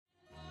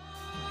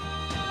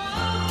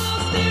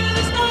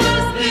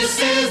This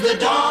is the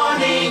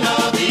dawning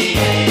of the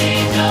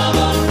age of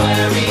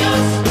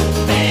Aquarius.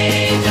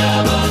 Age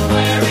of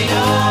Aquarius.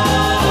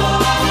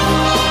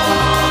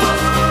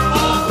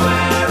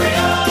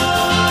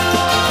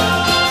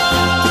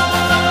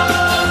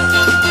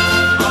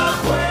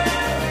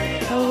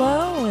 Aquarius.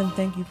 Hello, and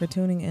thank you for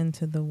tuning in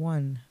to the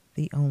one,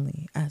 the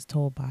only, As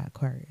Told by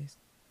Aquarius,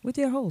 with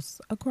your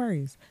host,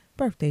 Aquarius,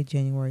 birthday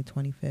January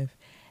 25th.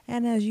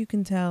 And as you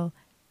can tell,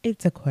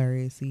 it's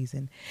Aquarius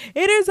season.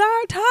 It is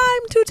our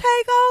time to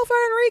take over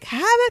and wreak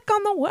havoc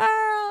on the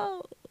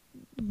world.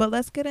 But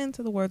let's get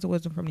into the words of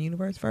wisdom from the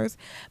universe first,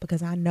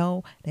 because I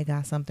know they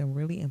got something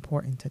really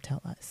important to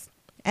tell us.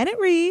 And it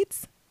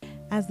reads,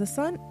 as the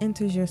sun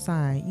enters your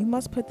sign, you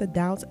must put the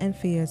doubts and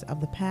fears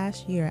of the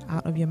past year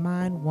out of your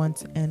mind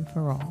once and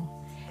for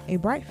all. A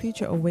bright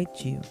future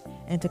awaits you,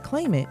 and to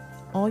claim it,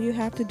 all you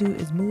have to do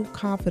is move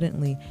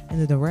confidently in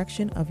the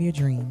direction of your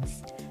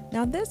dreams.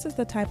 Now, this is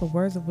the type of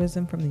words of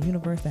wisdom from the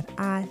universe that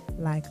I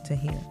like to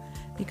hear,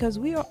 because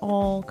we are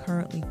all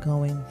currently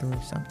going through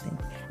something.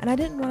 And I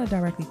didn't want to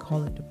directly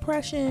call it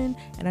depression,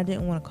 and I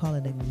didn't want to call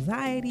it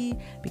anxiety,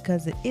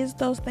 because it is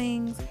those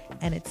things,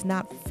 and it's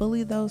not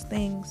fully those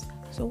things.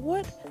 So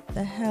what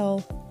the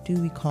hell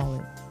do we call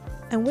it?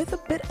 And with a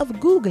bit of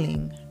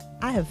Googling,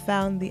 I have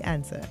found the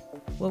answer.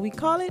 What we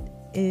call it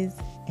is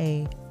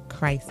a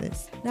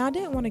crisis. Now, I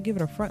didn't want to give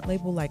it a front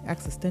label like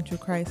existential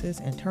crisis,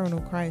 internal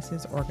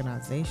crisis,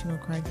 organizational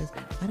crisis.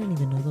 I didn't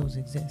even know those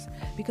exist,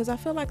 because I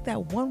feel like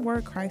that one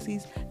word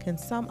crisis can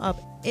sum up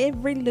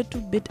every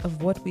little bit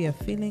of what we are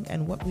feeling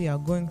and what we are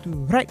going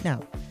through right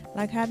now.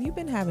 Like, have you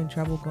been having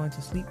trouble going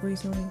to sleep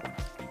recently?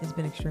 It's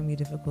been extremely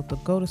difficult to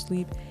go to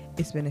sleep.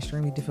 It's been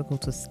extremely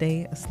difficult to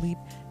stay asleep.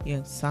 Your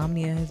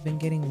insomnia has been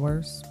getting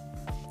worse.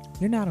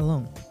 You're not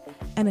alone.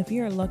 And if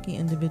you're a lucky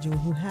individual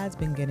who has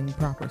been getting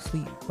proper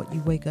sleep, but you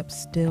wake up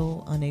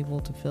still unable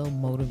to feel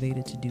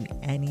motivated to do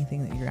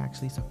anything that you're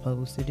actually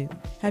supposed to do.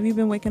 Have you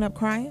been waking up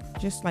crying?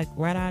 Just like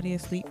right out of your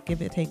sleep,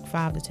 give it take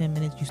 5 to 10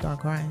 minutes, you start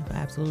crying for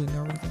absolutely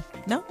no reason.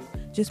 No?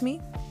 Just me?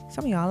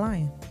 Some of y'all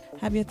lying.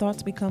 Have your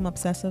thoughts become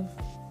obsessive?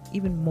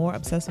 Even more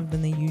obsessive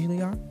than they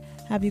usually are?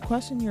 Have you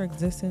questioned your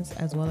existence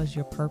as well as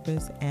your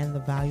purpose and the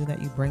value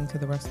that you bring to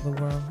the rest of the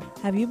world?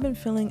 Have you been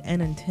feeling an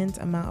intense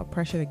amount of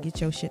pressure to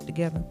get your shit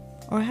together?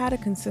 Or had a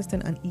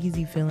consistent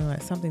uneasy feeling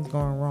like something's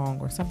going wrong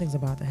or something's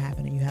about to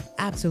happen and you have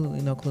absolutely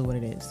no clue what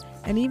it is?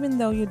 And even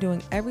though you're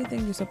doing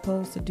everything you're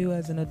supposed to do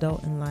as an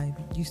adult in life,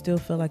 you still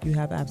feel like you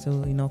have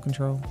absolutely no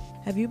control?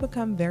 Have you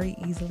become very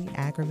easily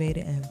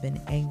aggravated and have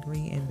been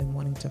angry and been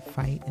wanting to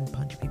fight and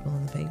punch people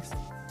in the face?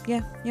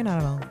 Yeah, you're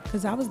not alone.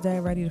 Because I was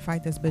dead ready to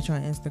fight this bitch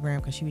on Instagram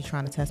because she was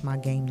trying to test my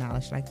game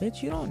knowledge. Like,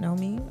 bitch, you don't know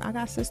me. I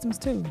got systems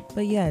too.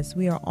 But yes,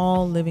 we are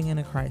all living in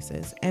a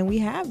crisis. And we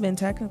have been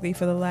technically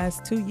for the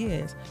last 2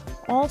 years.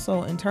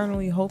 Also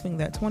internally hoping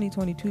that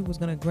 2022 was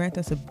going to grant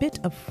us a bit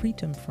of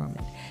freedom from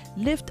it.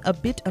 Lift a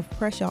bit of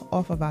pressure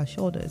off of our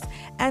shoulders.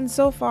 And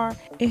so far,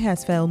 it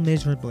has failed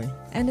miserably.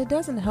 And it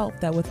doesn't help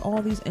that with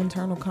all these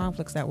internal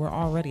conflicts that we're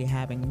already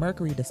having,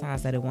 Mercury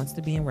decides that it wants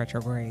to be in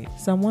retrograde.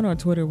 Someone on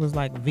Twitter was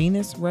like,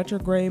 Venus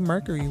retrograde,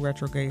 Mercury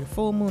retrograde,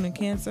 full moon in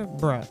Cancer,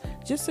 bruh,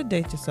 just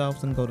sedate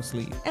yourselves and go to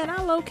sleep. And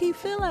I low-key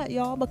feel that,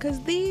 y'all,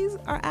 because these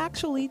are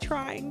actually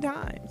trying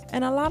times.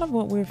 And a lot of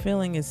what we're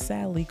feeling is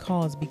sadly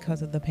caused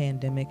because of the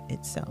pandemic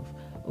itself.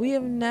 We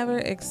have never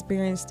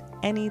experienced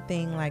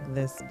anything like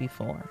this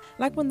before.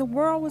 Like when the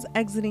world was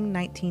exiting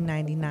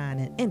 1999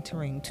 and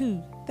entering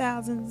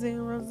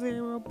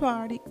 2000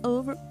 party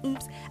over,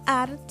 oops,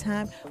 out of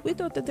time. We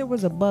thought that there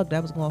was a bug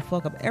that was going to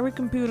fuck up every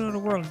computer in the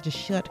world and just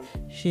shut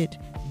shit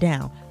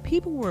down.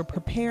 People were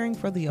preparing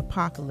for the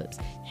apocalypse,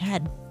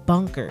 had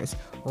bunkers,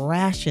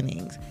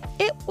 rationings.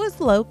 It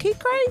was low-key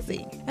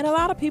crazy. And a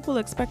lot of people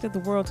expected the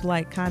world to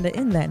like kind of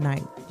end that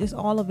night. Just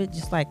all of it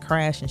just like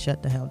crash and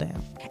shut the hell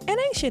down. And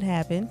ain't shit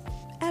happened.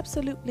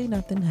 Absolutely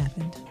nothing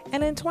happened.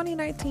 And in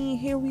 2019,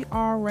 here we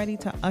are ready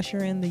to usher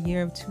in the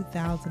year of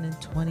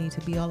 2020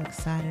 to be all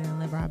excited and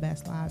live our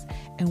best lives.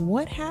 And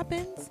what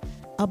happens?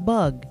 A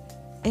bug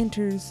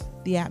enters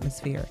the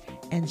atmosphere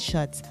and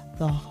shuts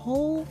the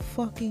whole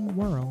fucking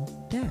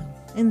world down.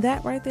 And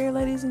that right there,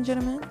 ladies and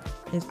gentlemen,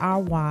 is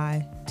our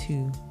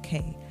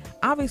Y2K.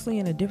 Obviously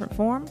in a different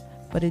form,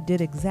 but it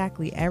did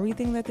exactly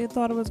everything that they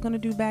thought it was going to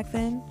do back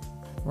then,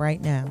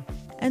 right now.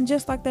 And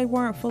just like they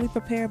weren't fully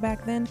prepared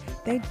back then,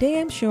 they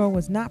damn sure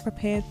was not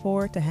prepared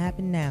for it to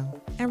happen now.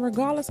 And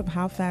regardless of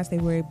how fast they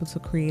were able to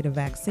create a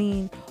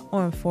vaccine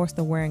or enforce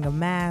the wearing of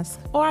masks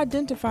or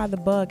identify the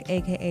bug,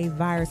 aka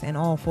virus, and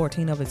all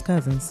 14 of its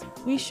cousins,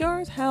 we sure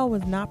as hell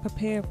was not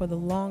prepared for the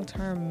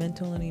long-term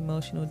mental and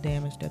emotional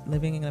damage that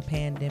living in a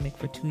pandemic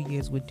for 2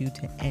 years would do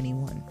to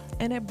anyone.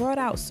 And it brought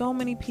out so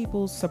many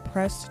people's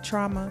suppressed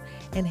trauma,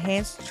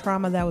 enhanced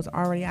trauma that was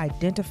already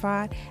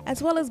identified,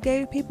 as well as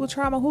gave people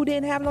trauma who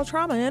didn't have no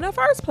trauma in the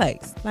first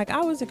place. Like,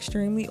 I was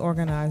extremely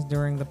organized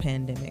during the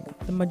pandemic.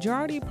 The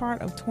majority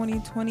part of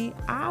 2020 2020,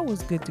 I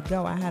was good to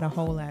go. I had a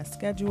whole ass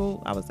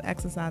schedule. I was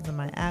exercising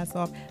my ass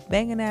off,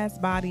 banging ass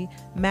body,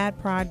 mad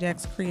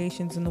projects,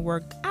 creations in the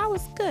work. I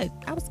was good.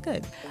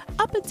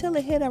 Up until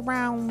it hit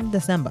around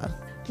December.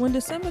 When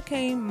December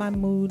came, my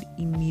mood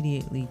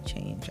immediately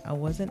changed. I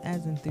wasn't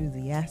as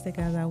enthusiastic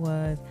as I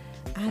was.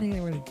 I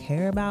didn't really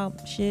care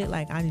about shit.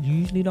 Like, I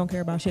usually don't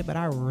care about shit, but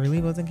I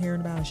really wasn't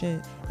caring about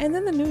shit. And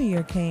then the new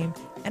year came,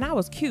 and I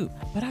was cute,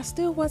 but I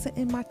still wasn't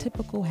in my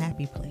typical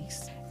happy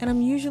place. And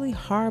I'm usually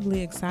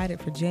horribly excited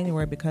for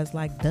January because,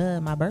 like,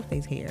 duh, my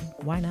birthday's here.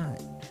 Why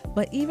not?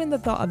 But even the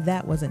thought of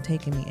that wasn't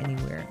taking me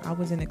anywhere. I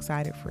wasn't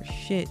excited for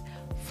shit.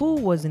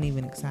 Food wasn't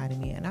even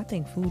exciting me, and I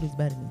think food is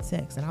better than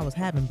sex, and I was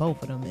having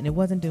both of them, and it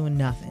wasn't doing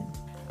nothing.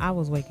 I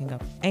was waking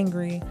up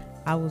angry.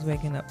 I was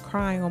waking up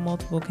crying on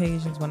multiple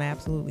occasions when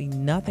absolutely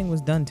nothing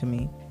was done to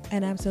me,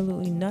 and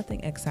absolutely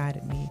nothing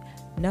excited me.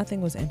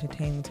 Nothing was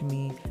entertaining to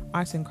me.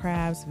 Arts and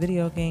crafts,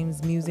 video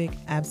games, music,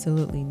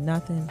 absolutely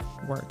nothing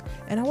worked.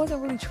 And I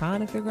wasn't really trying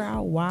to figure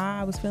out why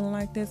I was feeling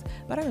like this,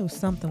 but I knew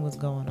something was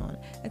going on,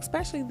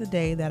 especially the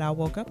day that I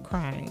woke up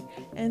crying.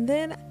 And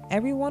then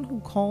everyone who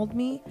called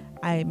me,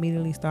 I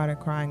immediately started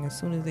crying as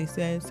soon as they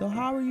said, "So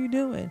how are you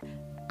doing?"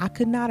 I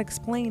could not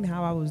explain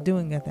how I was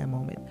doing at that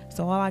moment,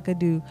 so all I could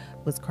do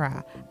was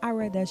cry. I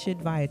read that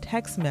shit via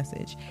text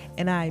message,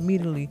 and I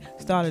immediately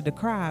started to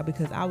cry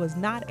because I was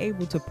not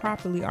able to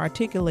properly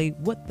articulate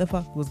what the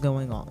fuck was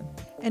going on.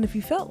 And if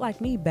you felt like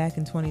me back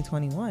in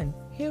 2021,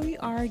 here we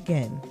are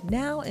again,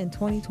 now in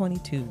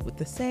 2022, with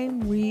the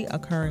same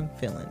reoccurring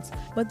feelings.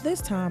 But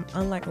this time,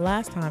 unlike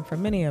last time for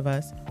many of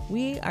us,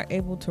 we are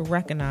able to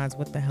recognize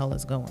what the hell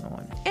is going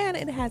on. And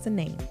it has a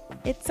name.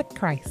 It's a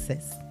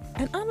crisis.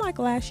 And unlike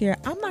last year,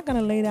 I'm not going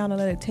to lay down and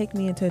let it take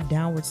me into a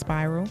downward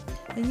spiral.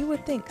 And you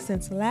would think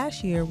since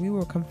last year we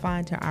were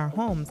confined to our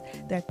homes,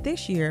 that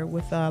this year,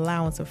 with the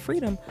allowance of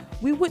freedom,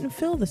 we wouldn't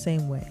feel the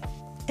same way.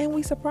 And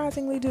we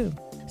surprisingly do.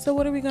 So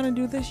what are we going to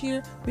do this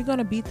year? We're going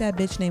to beat that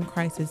bitch named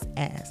Crisis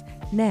ass.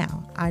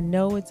 Now, I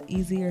know it's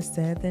easier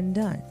said than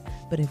done,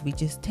 but if we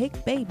just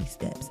take baby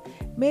steps,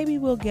 maybe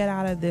we'll get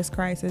out of this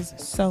crisis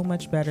so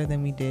much better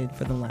than we did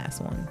for the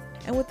last one.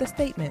 And with a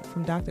statement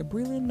from Dr.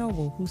 Breland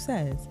Noble, who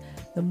says,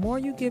 the more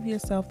you give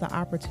yourself the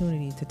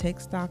opportunity to take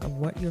stock of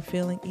what you're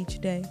feeling each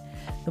day,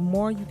 the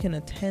more you can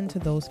attend to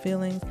those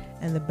feelings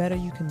and the better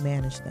you can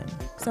manage them.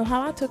 So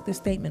how I took this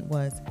statement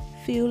was,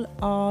 feel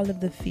all of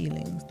the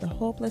feelings, the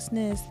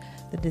hopelessness,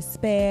 the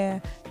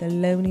despair, the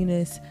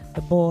loneliness,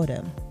 the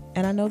boredom.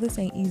 And I know this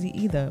ain't easy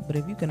either, but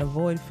if you can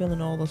avoid feeling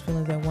all those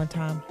feelings at one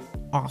time,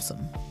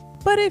 awesome.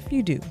 But if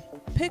you do,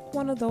 pick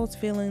one of those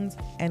feelings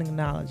and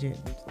acknowledge it.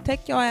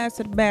 Take your ass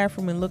to the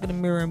bathroom and look in the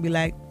mirror and be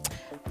like,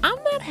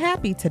 I'm not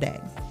happy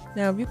today.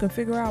 Now, if you can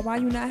figure out why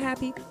you're not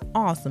happy,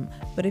 awesome.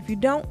 But if you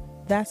don't,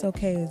 that's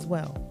okay as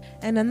well.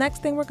 And the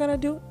next thing we're going to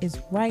do is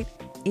write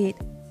it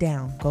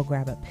down. Go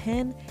grab a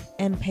pen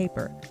and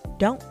paper.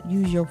 Don't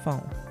use your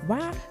phone.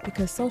 Why?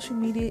 Because social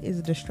media is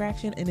a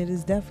distraction and it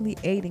is definitely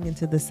aiding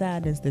into the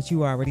sadness that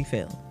you already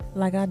feel.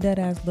 Like, I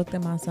deadass looked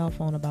at my cell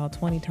phone about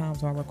 20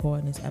 times while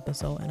recording this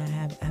episode, and I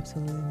have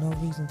absolutely no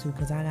reason to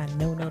because I got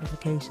no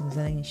notifications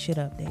and ain't shit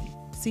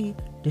updated. See?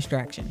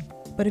 Distraction.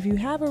 But if you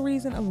have a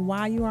reason of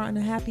why you are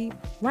unhappy,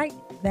 write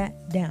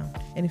that down.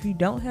 And if you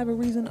don't have a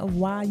reason of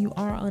why you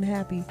are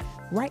unhappy,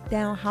 write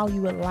down how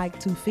you would like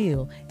to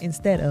feel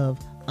instead of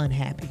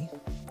unhappy.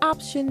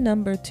 Option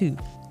number 2,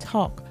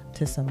 talk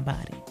to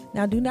somebody.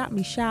 Now, do not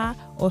be shy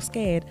or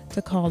scared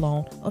to call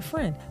on a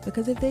friend,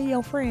 because if they're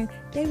your friend,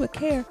 they would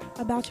care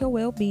about your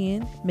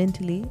well-being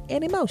mentally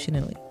and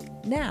emotionally.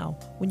 Now,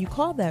 when you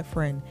call that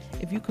friend,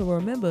 if you could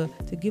remember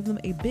to give them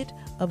a bit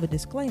of a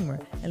disclaimer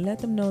and let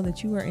them know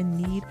that you are in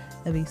need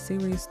of a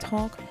serious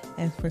talk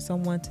and for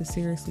someone to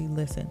seriously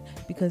listen,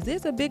 because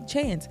there's a big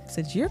chance,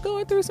 since you're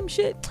going through some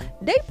shit,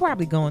 they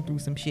probably going through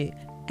some shit.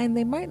 And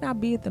they might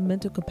not be at the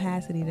mental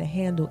capacity to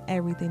handle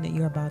everything that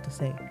you're about to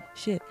say.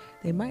 Shit,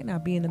 they might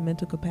not be in the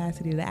mental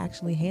capacity to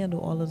actually handle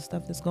all of the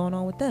stuff that's going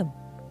on with them.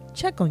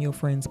 Check on your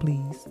friends,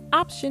 please.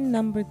 Option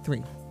number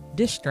 3,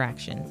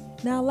 distraction.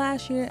 Now,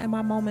 last year at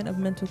my moment of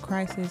mental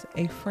crisis,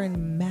 a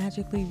friend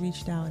magically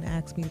reached out and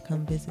asked me to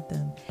come visit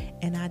them.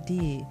 And I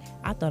did.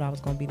 I thought I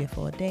was going to be there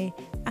for a day.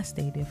 I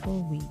stayed there for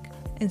a week.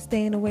 And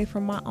staying away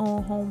from my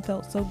own home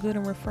felt so good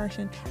and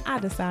refreshing, I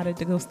decided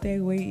to go stay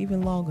away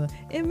even longer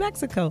in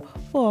Mexico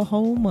for a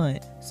whole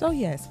month. So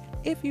yes,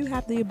 if you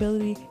have the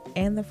ability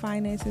and the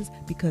finances,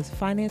 because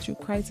financial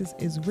crisis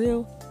is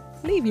real,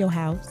 leave your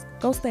house.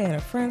 Go stay at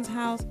a friend's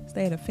house,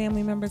 stay at a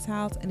family member's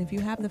house, and if you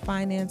have the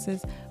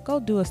finances, go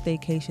do a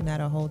staycation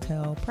at a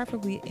hotel,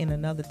 preferably in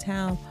another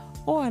town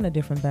or in a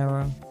different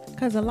borough.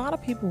 Because a lot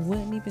of people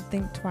wouldn't even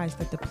think twice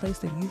that the place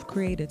that you've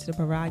created to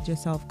provide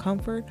yourself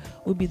comfort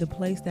would be the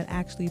place that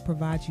actually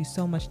provides you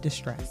so much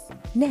distress.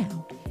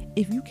 Now,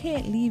 if you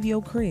can't leave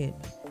your crib,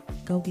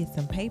 go get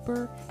some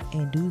paper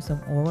and do some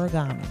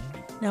origami.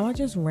 Now, I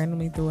just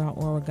randomly threw out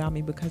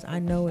origami because I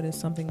know it is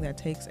something that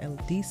takes a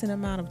decent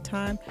amount of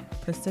time,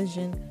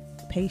 precision,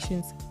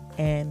 patience,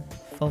 and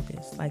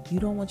focus. Like, you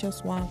don't want your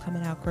swan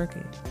coming out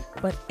crooked.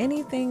 But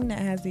anything that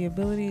has the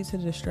ability to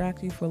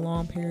distract you for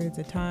long periods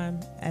of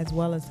time, as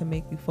well as to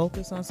make you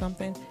focus on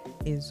something,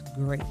 is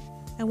great.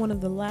 And one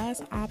of the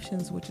last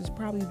options, which is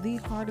probably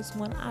the hardest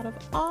one out of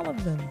all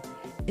of them,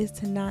 is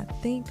to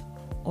not think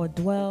or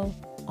dwell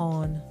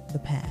on the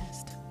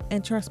past.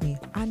 And trust me,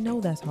 I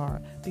know that's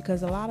hard,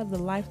 because a lot of the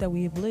life that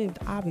we have lived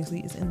obviously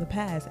is in the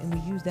past, and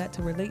we use that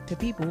to relate to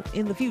people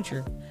in the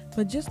future.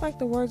 But just like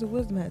the words of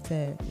wisdom had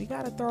said, we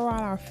got to throw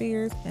out our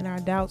fears and our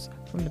doubts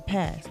from the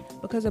past,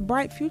 because a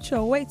bright future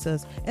awaits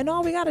us, and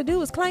all we got to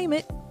do is claim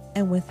it.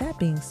 And with that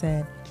being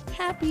said,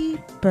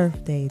 happy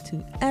birthday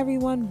to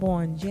everyone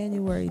born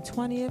January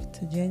 20th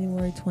to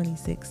January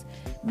 26th.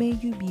 May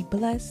you be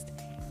blessed,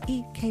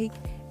 eat cake,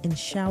 and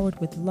showered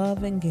with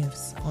love and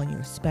gifts on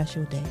your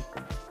special day.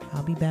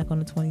 I'll be back on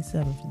the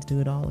 27th to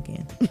do it all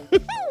again.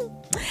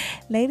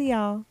 Later,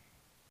 y'all.